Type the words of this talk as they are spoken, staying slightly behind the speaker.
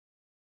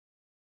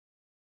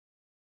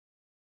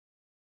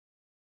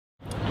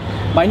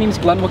My name is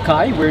Glenn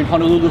Wakai. We're in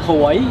Honolulu,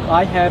 Hawaii.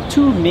 I have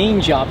two main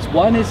jobs.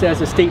 One is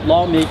as a state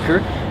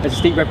lawmaker, as a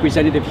state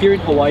representative here in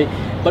Hawaii,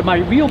 but my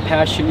real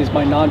passion is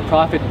my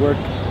nonprofit work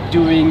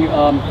doing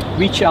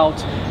reach out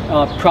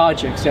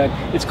projects, and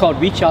it's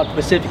called Reach Out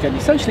Pacific. And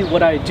essentially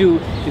what I do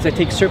is I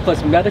take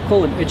surplus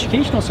medical and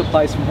educational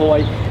supplies from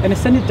Hawaii and I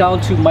send it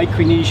down to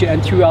Micronesia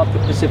and throughout the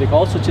Pacific,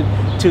 also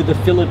to the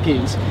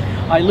Philippines.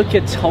 I look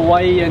at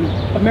Hawaii and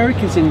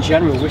Americans in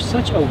general. We're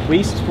such a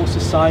wasteful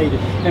society,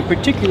 and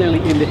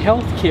particularly in the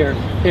healthcare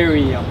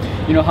area.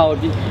 You know how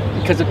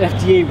because of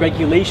FDA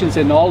regulations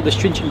and all the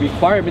stringent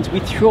requirements, we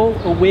throw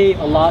away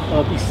a lot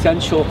of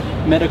essential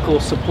medical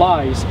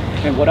supplies.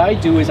 And what I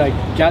do is I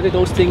gather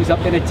those things up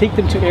and I take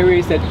them to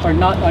areas that are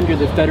not under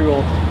the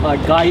federal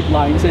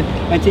guidelines,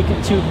 and take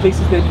it to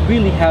places that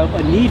really have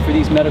a need for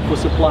these medical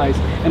supplies.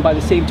 And by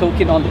the same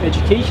token, on the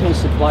educational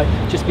supply,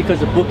 just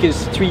because a book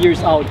is 3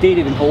 years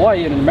outdated in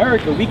Hawaii and in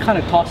America, we kind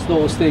of toss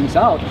those things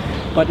out.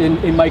 But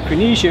in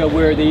Micronesia,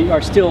 where they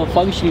are still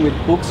functioning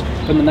with books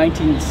from the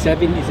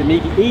 1970s and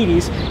maybe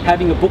 80s,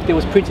 having a book that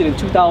was printed in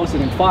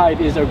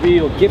 2005 is a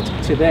real gift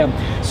to them.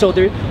 So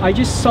I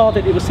just saw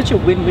that it was such a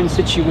win-win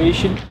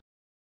situation.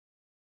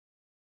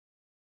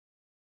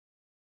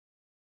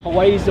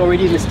 Hawaii is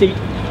already in the state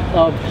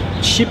of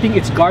shipping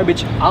its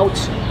garbage out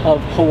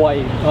of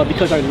Hawaii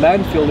because our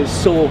landfill is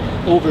so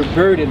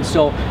overburdened.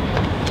 So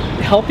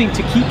helping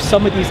to keep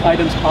some of these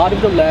items out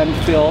of the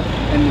landfill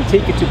and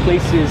take it to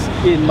places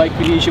in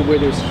Micronesia where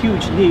there's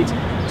huge needs,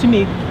 to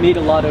me, made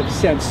a lot of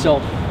sense.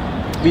 So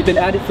we've been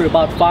at it for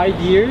about 5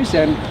 years,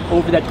 and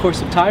over that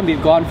course of time,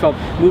 we've gone from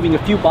moving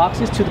a few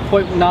boxes to the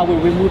point now where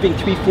we're moving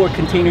 3-4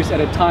 containers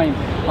at a time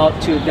out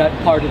to that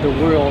part of the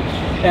world.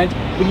 And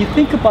when you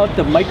think about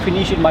the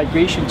Micronesian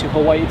migration to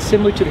Hawaii, it's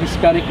similar to the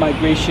Hispanic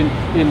migration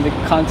in the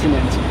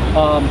continent.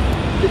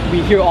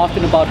 We hear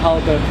often about how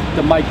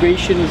the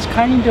migration is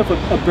kind of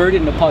a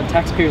burden upon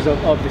taxpayers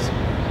of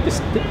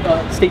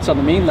the states on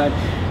the mainland.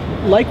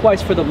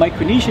 Likewise, for the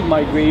Micronesian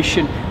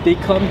migration, they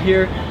come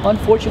here,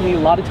 unfortunately, a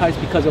lot of times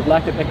because of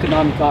lack of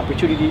economic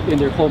opportunity in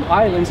their home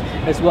islands,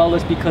 as well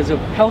as because of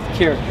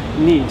healthcare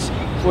needs.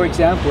 For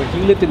example, if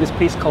you lived in this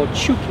place called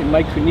Chuuk in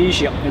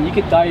Micronesia and you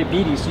get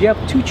diabetes, you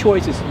have two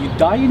choices. You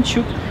die in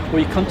Chuuk or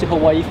you come to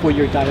Hawaii for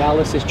your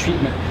dialysis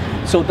treatment.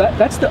 So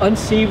that's the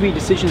unsavory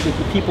decisions that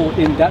the people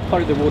in that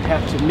part of the world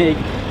have to make.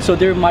 So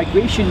their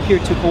migration here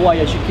to Hawaii,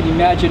 as you can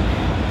imagine,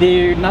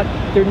 they're not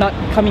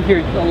coming here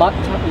a lot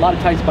of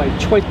times by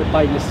choice, but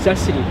by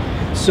necessity.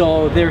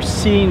 So they're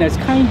seen as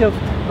kind of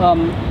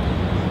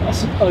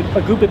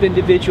a group of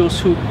individuals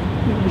who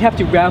we have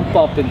to ramp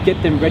up and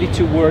get them ready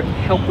to work,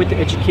 help with the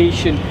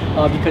education,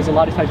 because a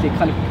lot of times they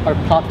kind of are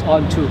plopped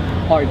onto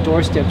our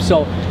doorstep.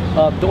 So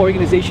the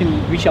organization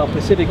Reach Out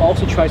Pacific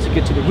also tries to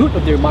get to the root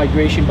of their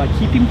migration by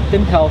keeping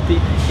them healthy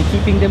and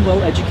keeping them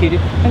well educated,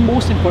 and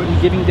most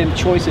importantly, giving them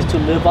choices to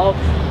live out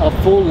a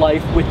full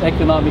life with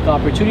economic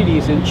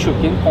opportunities in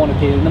Chuuk, in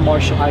Pohnpei, in the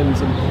Marshall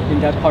Islands, in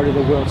that part of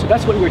the world. So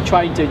that's what we're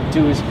trying to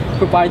do, is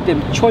provide them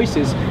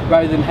choices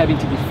rather than having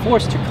to be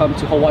forced to come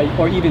to Hawaii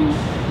or even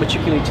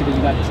matriculate to the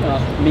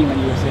mainland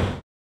USA.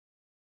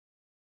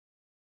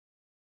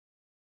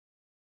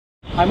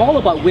 I'm all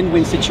about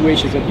win-win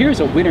situations, and here's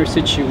a winner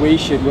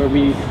situation where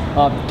we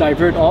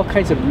divert all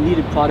kinds of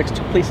needed products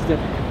to places that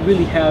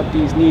really have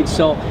these needs.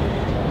 So,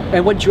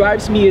 and what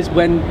drives me is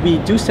when we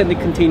do send the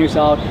containers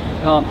out,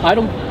 I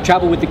don't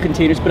travel with the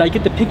containers, but I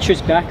get the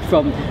pictures back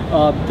from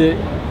the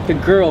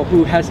girl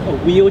who has a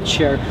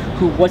wheelchair,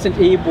 who wasn't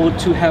able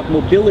to have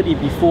mobility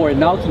before and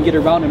now can get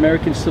around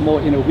American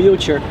Samoa in a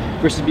wheelchair,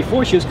 versus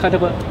before she was kind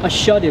of a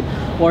shut-in.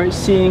 Or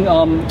seeing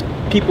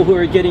people who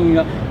are getting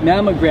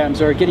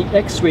mammograms or getting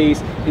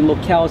x-rays in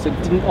locales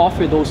that didn't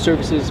offer those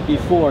services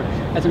before.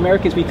 As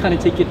Americans, we kind of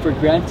take it for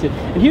granted.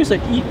 And here's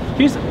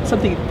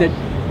something that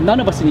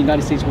none of us in the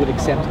United States would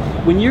accept.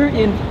 When you're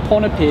in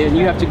Pohnpei and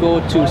you have to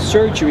go to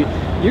surgery,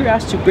 you're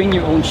asked to bring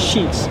your own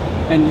sheets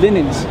and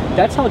linens.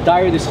 That's how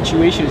dire the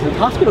situation is. The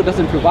hospital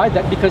doesn't provide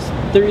that because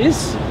there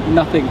is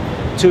nothing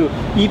to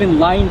even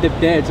line the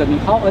beds. I mean,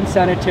 how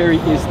unsanitary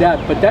is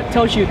that? But that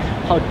tells you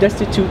how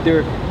destitute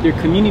their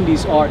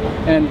communities are.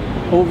 And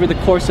over the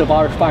course of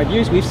our 5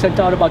 years, we've sent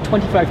out about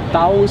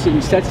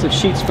 25,000 sets of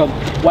sheets from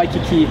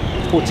Waikiki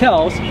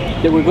hotels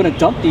that we're going to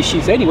dump these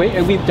sheets anyway,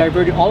 and we've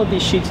diverted all of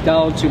these sheets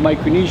down to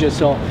Micronesia.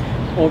 So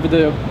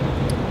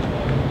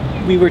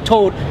we were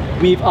told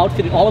we've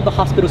outfitted all of the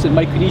hospitals in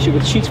Micronesia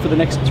with sheets for the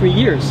next 3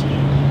 years.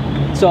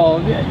 So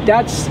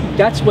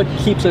that's what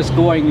keeps us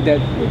going. That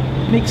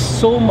makes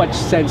so much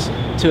sense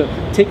to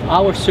take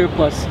our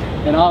surplus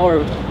and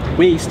our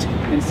waste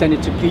and send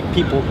it to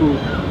people who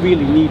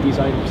really need these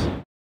items.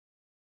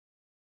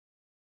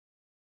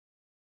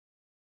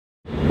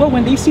 Well,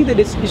 when they see that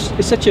it's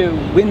such a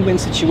win-win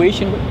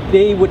situation,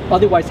 they would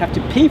otherwise have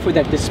to pay for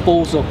that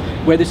disposal,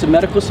 whether it's a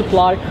medical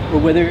supply or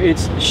whether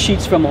it's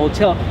sheets from a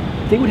hotel.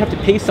 They would have to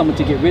pay someone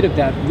to get rid of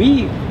that.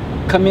 We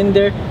come in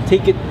there,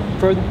 take it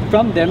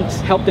from them,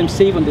 help them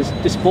save on this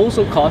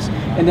disposal cost,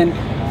 and then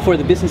for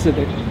the businesses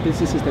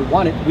that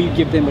want it, we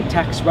give them a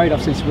tax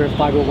write-off since we're a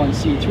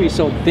 501c3.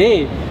 So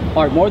they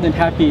are more than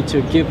happy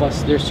to give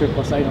us their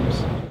surplus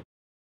items.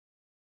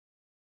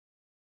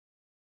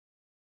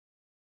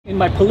 In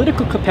my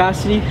political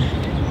capacity,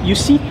 you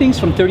see things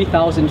from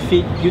 30,000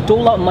 feet. You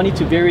dole out money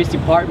to various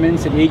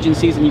departments and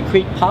agencies and you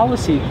create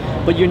policy,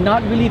 but you're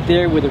not really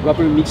there where the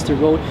rubber meets the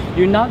road.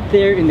 You're not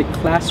there in the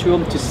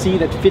classroom to see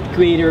that fifth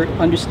grader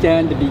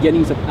understand the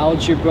beginnings of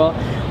algebra.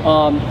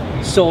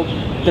 So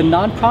the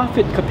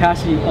nonprofit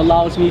capacity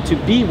allows me to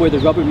be where the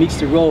rubber meets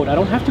the road. I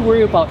don't have to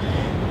worry about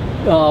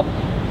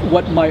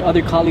what my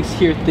other colleagues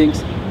here think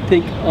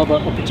of a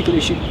particular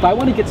issue. If I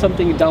want to get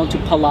something down to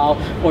Palau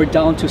or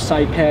down to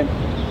Saipan,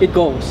 it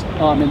goes.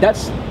 And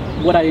that's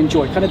what I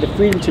enjoy, kind of the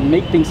freedom to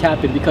make things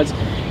happen, because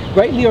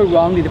rightly or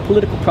wrongly, the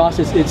political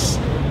process,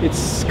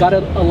 it's got a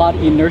lot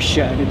of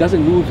inertia and it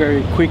doesn't move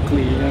very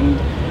quickly. And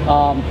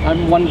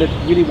I'm one that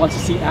really wants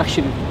to see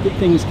action and good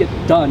things get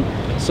done.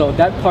 So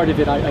that part of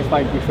it I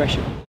find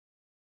refreshing.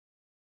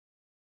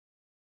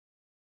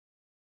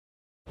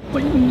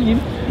 But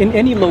in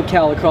any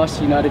locale across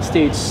the United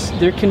States,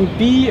 there can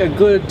be a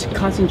good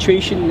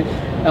concentration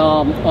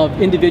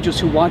of individuals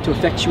who want to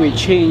effectuate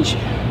change,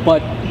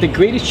 but the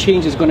greatest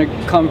change is going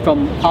to come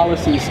from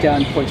policy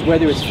standpoints,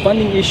 whether it's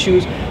funding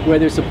issues,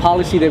 whether it's a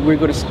policy that we're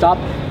going to stop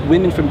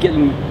women from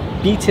getting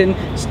beaten,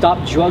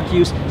 stop drug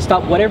use,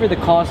 stop whatever the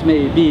cause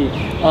may be.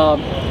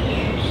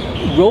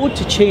 Road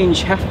to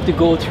change have to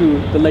go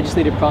through the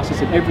legislative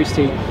process in every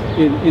state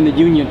in the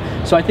union.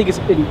 So I think it's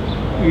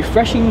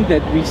refreshing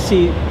that we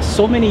see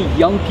so many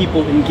young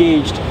people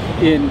engaged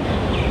in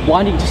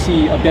wanting to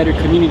see a better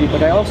community,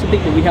 but I also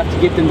think that we have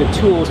to give them the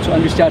tools to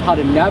understand how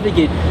to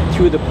navigate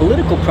through the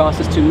political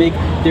process to make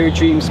their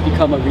dreams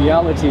become a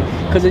reality.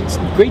 Because it's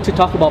great to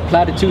talk about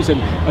platitudes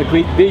and a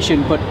great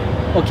vision, but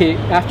okay,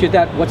 after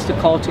that, what's the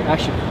call to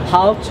action?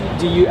 How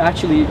do you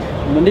actually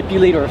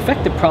manipulate or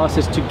affect the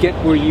process to get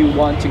where you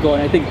want to go?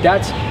 And I think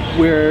that's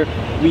where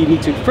we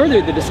need to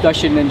further the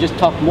discussion and just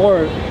talk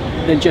more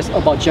than just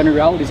about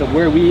generalities of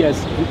where we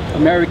as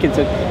Americans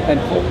and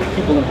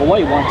people in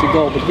Hawaii want to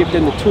go, but give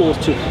them the tools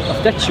to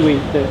effectuate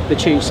the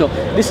change. So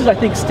this is, I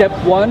think, step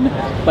one,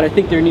 but I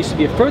think there needs to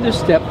be a further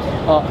step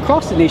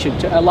across the nation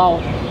to allow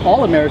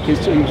all Americans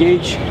to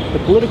engage the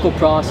political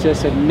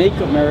process and make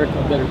America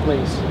a better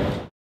place.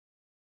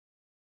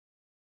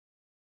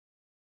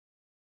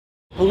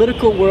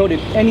 Political world in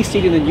any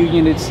state in the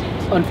union is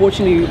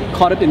unfortunately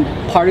caught up in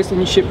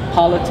partisanship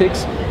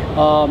politics.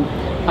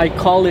 I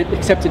call it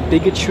accepted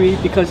bigotry,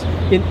 because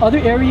in other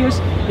areas,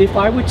 if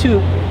I were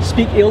to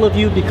speak ill of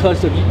you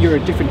because you're a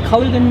different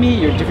color than me,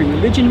 you're a different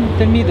religion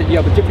than me, that you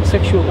have a different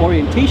sexual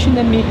orientation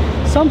than me,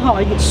 somehow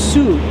I get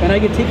sued and I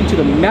get taken to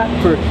the mat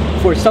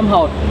for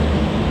somehow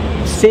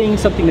saying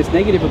something that's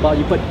negative about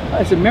you. But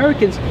as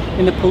Americans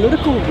in the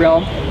political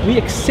realm, we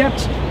accept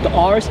the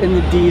R's and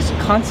the D's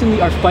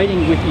constantly are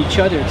fighting with each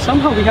other.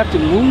 Somehow we have to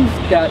move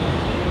that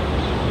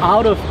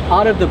out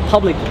of the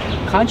public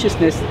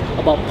consciousness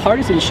about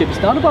partisanship.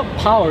 It's not about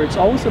power, it's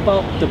always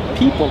about the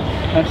people.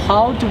 And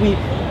how do we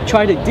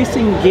try to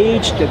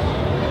disengage the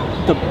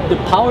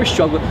power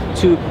struggle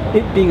to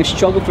it being a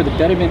struggle for the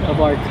betterment of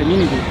our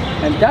community?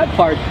 And that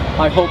part,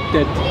 I hope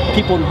that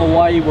people in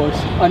Hawaii will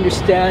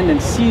understand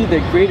and see the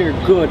greater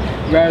good,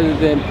 rather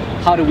than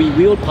how do we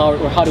wield power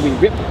or how do we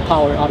rip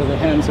power out of the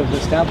hands of the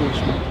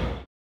establishment.